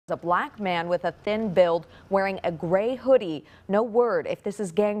A black man with a thin build wearing a gray hoodie. No word if this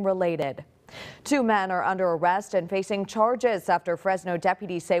is gang related. Two men are under arrest and facing charges after Fresno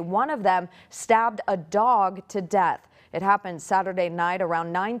deputies say one of them stabbed a dog to death. It happened Saturday night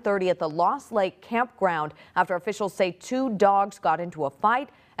around 9:30 at the Lost Lake campground after officials say two dogs got into a fight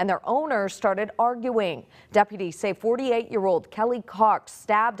and their owners started arguing. Deputies say 48-year-old Kelly Cox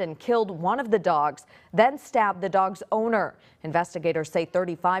stabbed and killed one of the dogs, then stabbed the dog's owner. Investigators say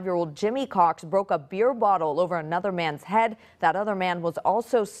 35-year-old Jimmy Cox broke a beer bottle over another man's head. That other man was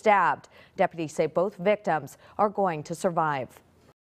also stabbed. Deputies say both victims are going to survive.